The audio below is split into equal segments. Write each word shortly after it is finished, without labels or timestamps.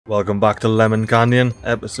Welcome back to Lemon Canyon,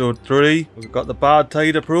 episode 3. We've got the bad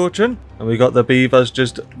tide approaching, and we got the beavers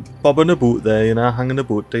just bobbing about there, you know, hanging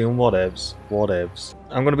about, doing whatevs.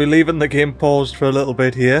 I'm going to be leaving the game paused for a little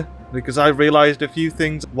bit here, because I realised a few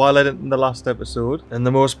things while editing the last episode, and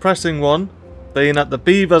the most pressing one being that the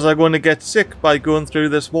beavers are going to get sick by going through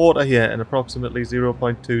this water here in approximately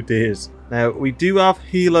 0.2 days. Now, we do have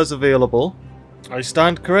healers available. I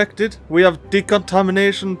stand corrected. We have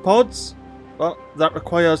decontamination pods. But that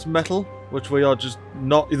requires metal, which we are just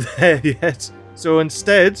not there yet. So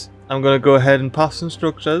instead, I'm going to go ahead and pass some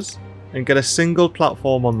structures and get a single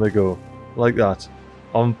platform on the go. Like that.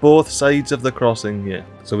 On both sides of the crossing here.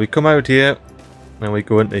 So we come out here and we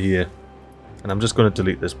go into here. And I'm just going to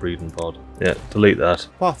delete this breeding pod. Yeah, delete that.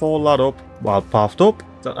 Path all that up. Well, pathed up.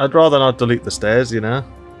 I'd rather not delete the stairs, you know.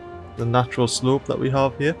 The natural slope that we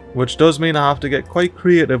have here. Which does mean I have to get quite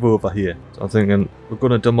creative over here. So I'm thinking we're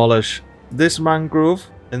going to demolish this mangrove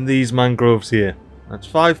and these mangroves here. That's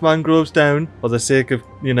 5 mangroves down for the sake of,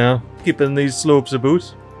 you know, keeping these slopes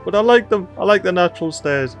about. But I like them. I like the natural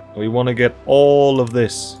stairs. We want to get all of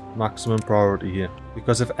this maximum priority here.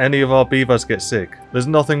 Because if any of our beavers get sick, there's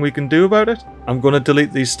nothing we can do about it. I'm going to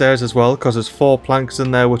delete these stairs as well because there's 4 planks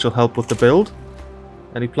in there which will help with the build.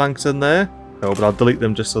 Any planks in there? No, but I'll delete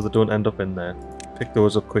them just so they don't end up in there. Pick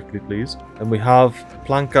those up quickly, please. And we have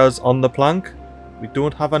plankers on the plank. We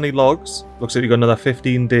don't have any logs. Looks like we've got another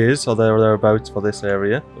 15 days or thereabouts for this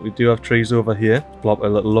area. But we do have trees over here. Plop a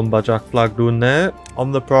little lumberjack flag down there.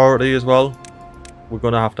 On the priority as well. We're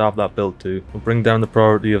going to have that built too. We'll bring down the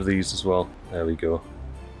priority of these as well. There we go.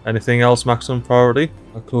 Anything else maximum priority?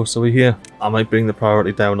 How close are we here? I might bring the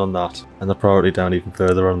priority down on that. And the priority down even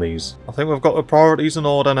further on these. I think we've got the priorities in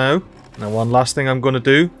order now. Now one last thing I'm going to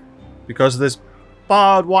do. Because of this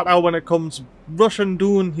bad water when it comes rushing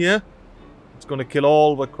down here. It's going to kill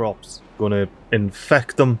all the crops. Going to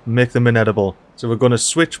infect them, make them inedible. So we're going to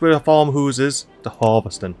switch with farm hoses to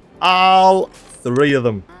harvesting. All 3 of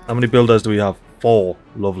them. How many builders do we have? 4.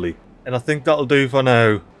 Lovely. And I think that'll do for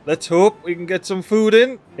now. Let's hope we can get some food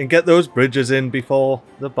in and get those bridges in before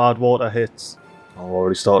the bad water hits. Oh, we're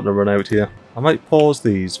already starting to run out here. I might pause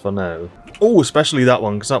these for now. Oh, especially that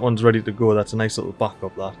one, because that one's ready to go. That's a nice little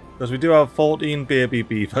backup, that. Because we do have 14 baby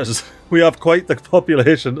beavers. We have quite the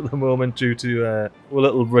population at the moment due to a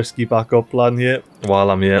little risky backup plan here. While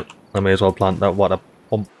I'm here, I may as well plant that water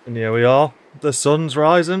pump. And here we are. The sun's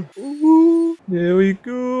rising. Ooh, here we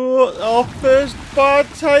go. Our first bad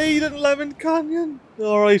tide in Lemon Canyon.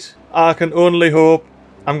 Alright. I can only hope.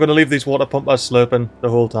 I'm going to leave these water pumpers slurping the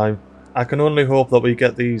whole time. I can only hope that we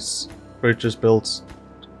get these bridges built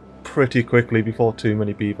pretty quickly before too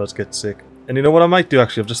many beavers get sick. And you know what I might do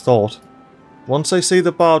actually, I've just thought. Once I see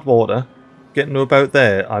the bad water getting to about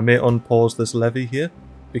there, I may unpause this levee here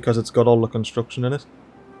because it's got all the construction in it.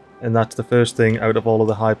 And that's the first thing out of all of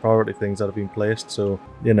the high priority things that have been placed. So,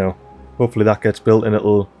 you know, hopefully that gets built and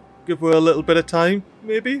it'll give her a little bit of time,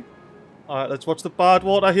 maybe. Alright, let's watch the bad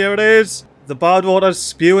water. Here it is. The bad water's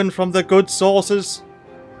spewing from the good sources.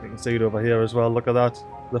 You can see it over here as well, look at that.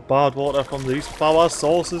 The bad water from these power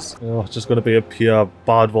sources. Oh, it's just going to be a pure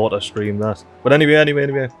bad water stream, that. But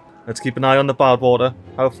anyway. Let's keep an eye on the bad water.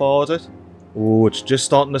 How far is it? Oh, it's just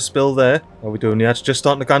starting to spill there. What are we doing? Yeah, it's just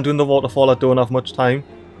starting to go down the waterfall. I don't have much time.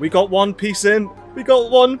 We got 1 piece in. It's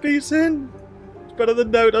better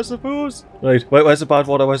than out, I suppose. Right, where's the bad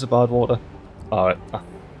water? Alright, I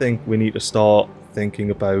think we need to start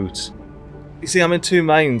thinking about... You see, I'm in 2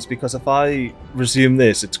 minds because if I resume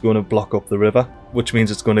this, it's going to block up the river. Which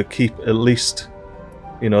means it's going to keep at least,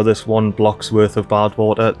 you know, this 1 block's worth of bad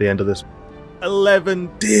water at the end of this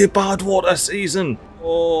 11-day bad water season.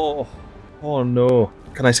 Oh no.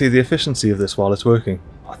 Can I see the efficiency of this while it's working?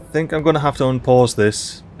 I think I'm going to have to unpause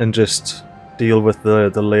this and just deal with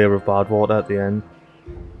the layer of bad water at the end.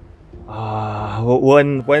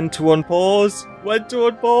 When to unpause?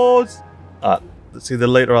 See, the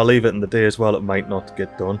later I leave it in the day as well, it might not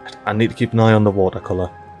get done. I need to keep an eye on the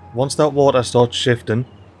watercolour. Once that water starts shifting,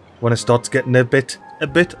 when it starts getting a bit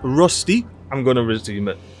rusty, I'm going to resume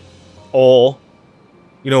it. Or,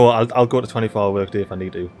 you know what, I'll go to 24-hour workday if I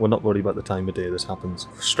need to. We're not worried about the time of day this happens.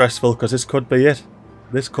 Stressful, because this could be it.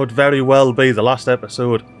 This could very well be the last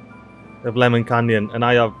episode of Lemon Canyon, and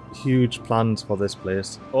I have huge plans for this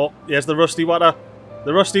place. Oh, here's the rusty water.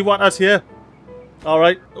 The rusty water's here.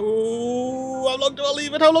 Alright. Ooh, how long do I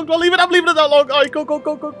leave it? I'm leaving it that long. Alright, go.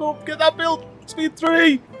 Get that built. Speed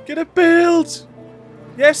 3. Get it built.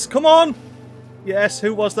 Yes, come on. Yes,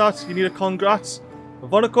 who was that? You need a congrats.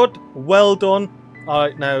 Vonnegut, well done.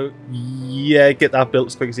 Alright, now, yeah, get that built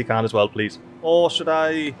as quick as you can as well, please. Or should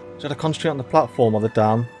I concentrate on the platform or the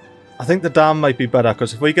dam? I think the dam might be better,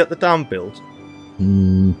 because if we get the dam built...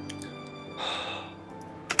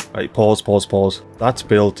 Right, pause. That's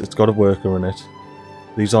built. It's got a worker in it.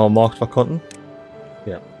 These are marked for cutting.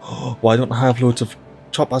 Yeah. Why don't I have loads of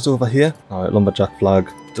choppers over here? Alright, lumberjack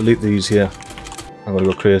flag. Delete these here. I'm going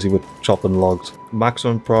to go crazy with chopping logs.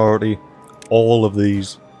 Maximum priority. All of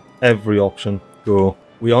these. Every option. Go.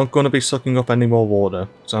 We aren't going to be sucking up any more water.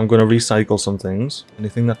 So I'm going to recycle some things.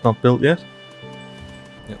 Anything that's not built yet?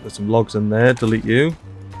 Yeah, there's some logs in there. Delete you.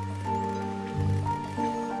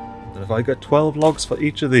 And if I get 12 logs for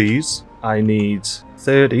each of these, I need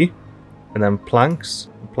 30. And then planks.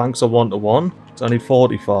 Planks are 1 to 1. So I need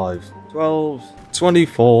 45. 12,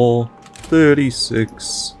 24,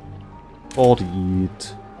 36,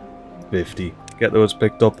 48, 50. Get those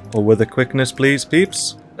picked up with a quickness, please,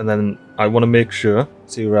 peeps. And then I want to make sure,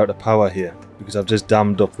 see we're out of power here, because I've just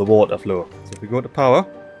dammed up the water flow. So if we go to power,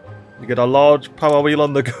 we get a large power wheel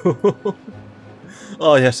on the go.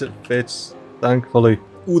 Oh yes, it fits, thankfully.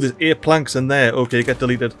 Ooh, there's 8 planks in there. Okay, get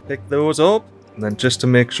deleted. Pick those up. And then just to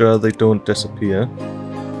make sure they don't disappear.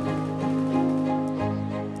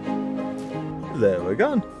 There we're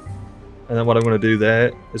gone. And then what I'm going to do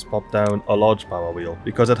there is pop down a large power wheel.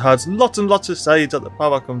 Because it has lots and lots of sides that the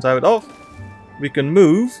power comes out of. We can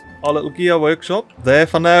move our little gear workshop there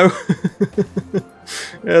for now.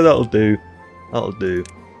 Yeah, that'll do. That'll do.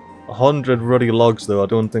 100 ruddy logs though. I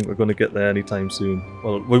don't think we're going to get there anytime soon.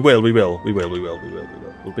 Well, we will. We'll be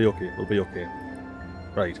okay. We'll be okay.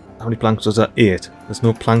 Right. How many planks was that? 8. There's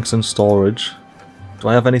no planks in storage. Do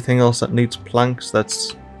I have anything else that needs planks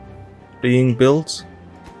that's being built?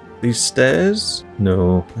 These stairs?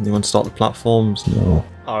 No. Anyone start the platforms? No.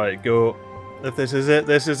 Alright, go. If this is it,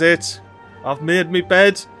 this is it. I've made me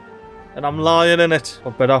bed. And I'm lying in it.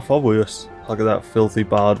 For better, for worse. Look at that filthy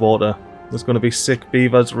Badwater. There's going to be sick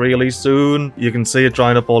beavers really soon. You can see it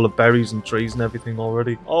drying up all the berries and trees and everything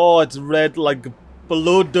already. Oh, it's red like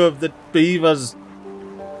blood of the beavers.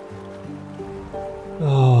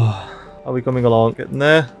 Oh, are we coming along? Getting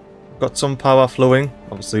there. Got some power flowing.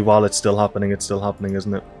 Obviously, while it's still happening,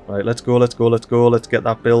 isn't it? Right, let's go. Let's get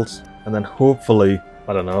that built. And then hopefully,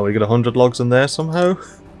 I don't know, we get 100 logs in there somehow.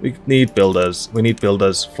 We need builders. We need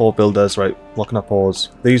builders. 4 builders. Right, what can I pause?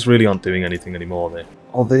 These really aren't doing anything anymore, are they?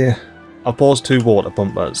 Are they? I'll pause 2 water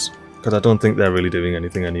pumpers. Because I don't think they're really doing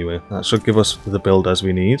anything anyway. That should give us the builders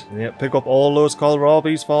we need. Yeah, pick up all those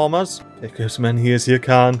kohlrabies, farmers. Pick as many as you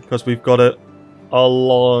can. Because we've got a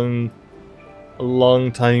long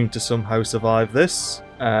time to somehow survive this.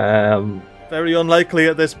 Very unlikely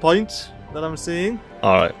at this point that I'm seeing.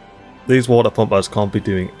 Alright. These water pumpers can't be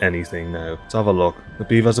doing anything now. Let's have a look. The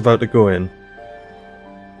beaver's about to go in.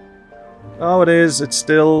 Oh, it is. It's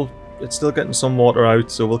still getting some water out,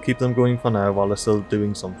 so we'll keep them going for now while they're still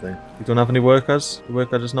doing something. We don't have any workers? The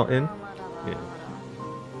worker is not in? Yeah.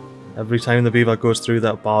 Every time the beaver goes through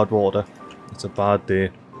that bad water, it's a bad day.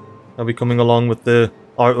 Are we coming along with the...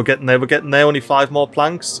 Alright, we're getting there, only 5 more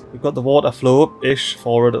planks. We've got the water flow-ish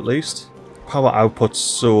forward at least. Power output's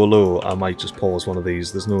so low, I might just pause one of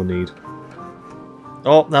these, there's no need.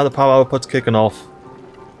 Oh, now the power output's kicking off.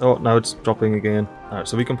 Oh, now it's dropping again. Alright,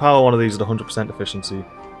 so we can power one of these at 100% efficiency.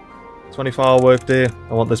 24-hour workday.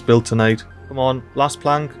 I want this built tonight. Come on, last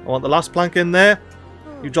plank. I want the last plank in there.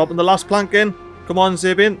 You dropping the last plank in? Come on,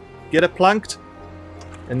 Zabian. Get it planked.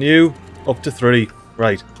 And you, up to 3.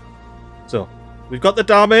 Right. So, we've got the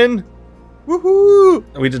dam in. Woohoo!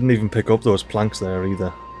 We didn't even pick up those planks there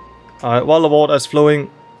either. Alright, while the water's flowing...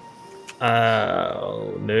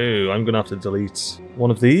 Oh, no. I'm going to have to delete one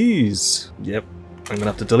of these. Yep. I'm going to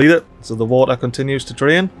have to delete it. So the water continues to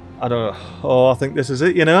drain. I don't know. Oh, I think this is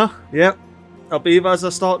it, you know? Yep. Our beavers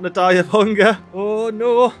are starting to die of hunger. Oh,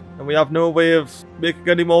 no. And we have no way of making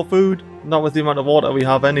any more food. Not with the amount of water we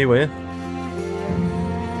have anyway.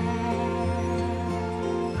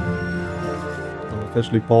 I'm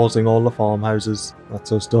officially pausing all the farmhouses.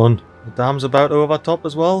 That's us done. The dam's about over top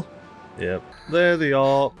as well. Yep. There they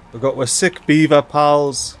are. We've got our sick beaver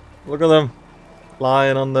pals. Look at them.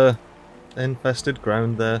 Lying on the infested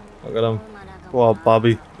ground there. Look at them. Poor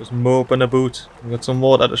babby. Just moping about. We got some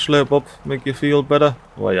water to slurp up. Make you feel better.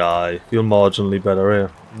 Why, I feel marginally better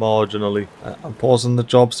here. Marginally. I'm pausing the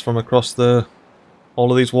jobs from across all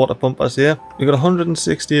of these water pumpers here. We've got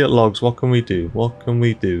 168 logs. What can we do? What can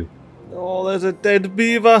we do? Oh, there's a dead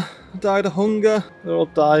beaver. Died of hunger. They're all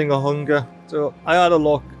dying of hunger. So I had a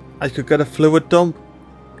look. I could get a fluid dump.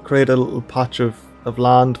 Create a little patch of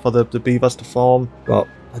land for the beavers to farm. But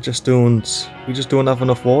we just don't have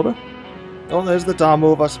enough water. Oh, there's the dam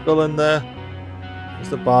overspilling there. There's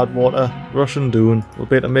the bad water. Russian dune. We'll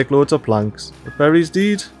be able to make loads of planks. The berries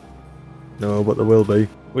deed? No, but there will be.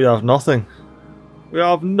 We have nothing. We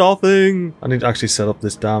have nothing. I need to actually set up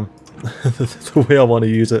this dam the way I want to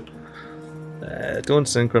use it. Don't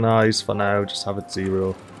synchronize for now, just have it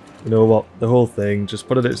 0. You know what? The whole thing, just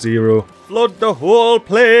put it at 0. Flood the whole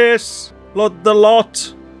place! Flood the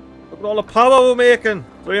lot! Look at all the power we're making!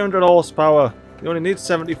 300 horsepower. You only need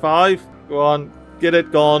 75. Go on, get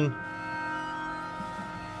it gone.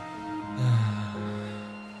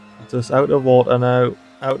 Just out of water now,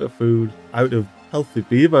 out of food, out of healthy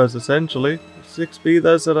beavers essentially. 6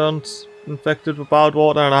 beavers that aren't infected with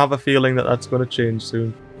Badwater, and I have a feeling that that's going to change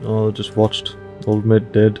soon. Oh, just watched. Old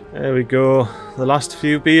mid dead. There we go. The last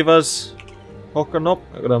few beavers. Hooking up.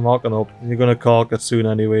 Look at them hooking up. You're going to cork it soon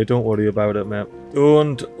anyway. Don't worry about it, mate.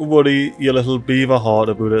 Don't worry your little beaver heart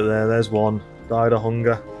about it there. There's one. Died of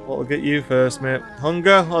hunger. What'll get you first, mate?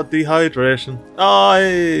 Hunger or dehydration?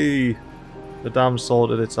 Aye! The dam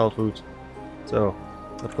sorted itself out. So,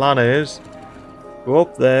 the plan is go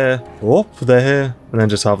up there, and then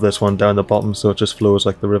just have this one down the bottom so it just flows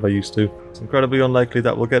like the river used to. It's incredibly unlikely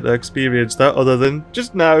that we'll get to experience that other than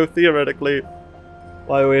just now, theoretically.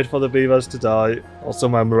 Why wait for the beavers to die? Or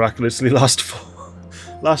somehow miraculously last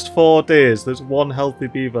 4 days, there's one healthy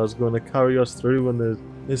beaver is going to carry us through when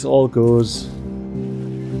this all goes.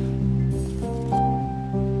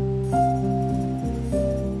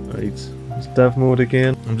 Right, it's dev mode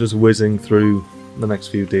again. I'm just whizzing through the next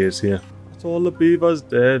few days here. All the beavers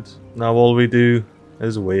dead. Now all we do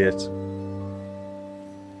is wait.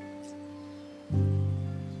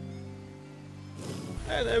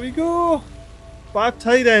 And there we go. Bad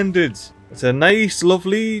tide ended. It's a nice,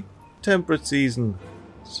 lovely temperate season.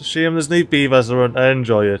 It's a shame there's no beavers around to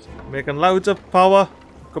enjoy it. Making loads of power.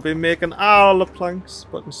 Could be making all the planks,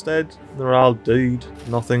 but instead they're all dead.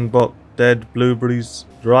 Nothing but dead blueberries,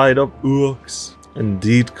 dried up oaks,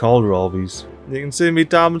 indeed kohlrabies. You can see me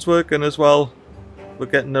dam's working as well. We're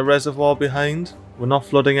getting the reservoir behind. We're not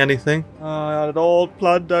flooding anything. I had it all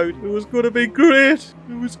planned out. It was going to be great.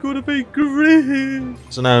 It was going to be great.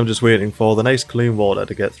 So now I'm just waiting for the nice clean water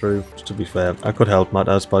to get through. Just to be fair, I could help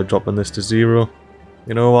matters by dropping this to 0.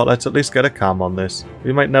 You know what, let's at least get a cam on this.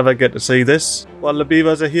 We might never get to see this while the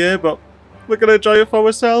beavers are here, but we're going to enjoy it for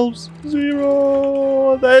ourselves.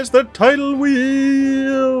 0. There's the tidal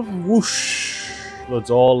wheel. Whoosh. Floods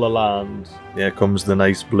all the land. Here comes the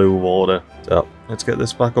nice blue water. So, let's get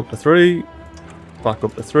this back up to 3. Back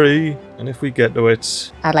up to 3. And if we get to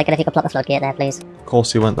it... I'd like it if you could plot the floodgate there, please. Of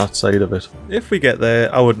course you went that side of it. If we get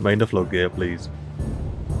there, I wouldn't mind a floodgate, please.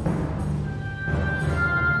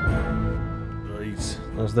 Right.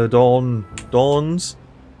 As the dawn dawns,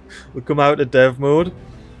 we come out of dev mode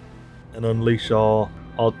and unleash our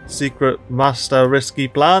secret master risky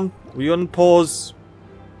plan. We unpause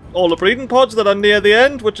all the breeding pods that are near the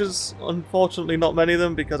end, which is unfortunately not many of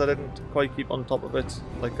them because I didn't quite keep on top of it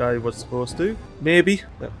like I was supposed to. Maybe.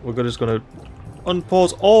 Yeah, we're just going to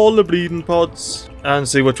unpause all the breeding pods and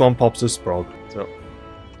see which one pops a sprog. So,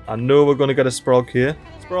 I know we're going to get a sprog here.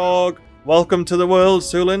 Sprog! Welcome to the world,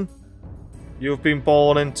 Sulin. You've been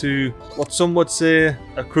born into what some would say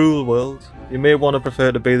a cruel world. You may want to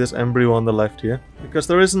prefer to be this embryo on the left here, because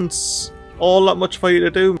there isn't all that much for you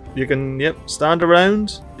to do. You can, stand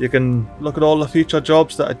around. You can look at all the future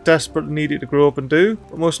jobs that I desperately need you to grow up and do.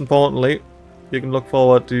 But most importantly, you can look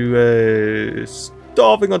forward to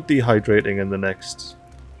starving or dehydrating in the next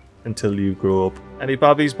until you grow up. Any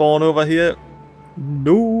babbies born over here?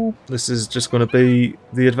 No. This is just going to be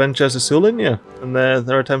the adventures of Sulin, and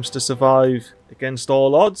their attempts to survive against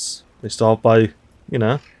all odds. They start by,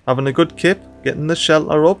 having a good kip, getting the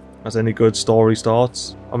shelter up, as any good story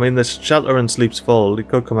starts. I mean, the shelter and sleep's full. He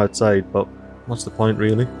could come outside, but what's the point,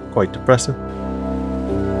 really? Quite depressing.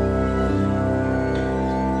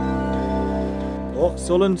 Oh,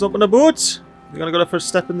 Sulin's up in a boot. You're gonna go the first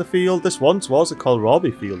step in the field. This once was a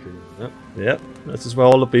kohlrabi field. Yeah, this is where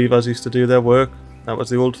all the beavers used to do their work. That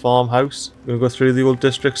was the old farmhouse. We're gonna go through the old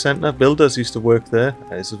district centre. Builders used to work there.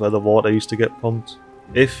 This is where the water used to get pumped.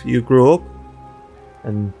 If you grow up,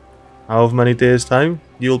 and however many days' time,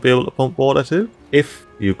 you'll be able to pump water too. If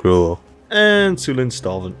you grow up. And Sulin's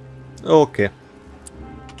starving. Okay.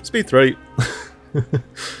 Speed 3.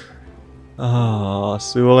 Ah,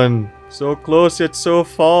 Sulin. So close yet so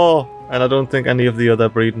far. And I don't think any of the other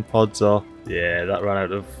breeding pods are. Yeah, that ran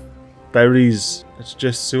out of berries. It's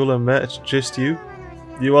just Sulin, mate. It's just you.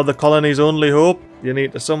 You are the colony's only hope. You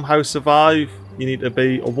need to somehow survive. You need to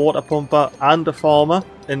be a water pumper and a farmer.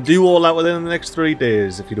 And do all that within the next 3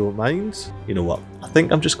 days, if you don't mind. You know what? I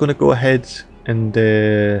think I'm just going to go ahead and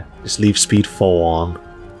just leave speed 4 on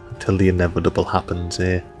until the inevitable happens.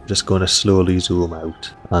 I'm just going to slowly zoom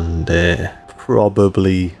out and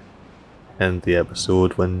probably end the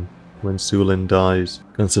episode when Sulin dies,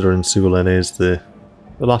 considering Sulin is the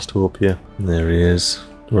last hope here. And there he is,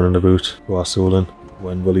 running about. Poor Sulin.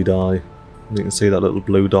 When will he die? You can see that little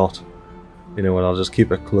blue dot. You know what, I'll just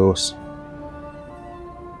keep it close.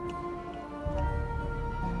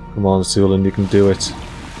 Come on, Sulin, you can do it.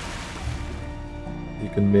 You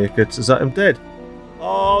can make it. Is that him dead?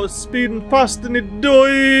 Oh, speeding past and he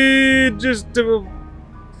died! Just...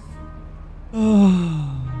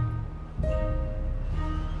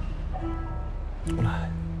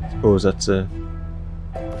 I suppose that's an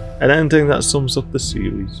ending that sums up the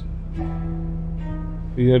series.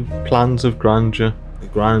 We had plans of grandeur, a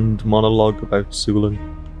grand monologue about Sulin,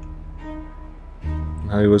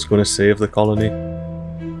 how he was going to save the colony,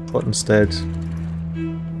 but instead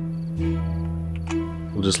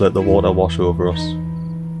we'll just let the water wash over us.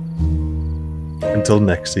 Until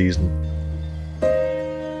next season.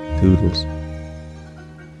 Toodles.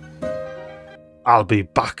 I'll be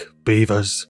back, Beavers.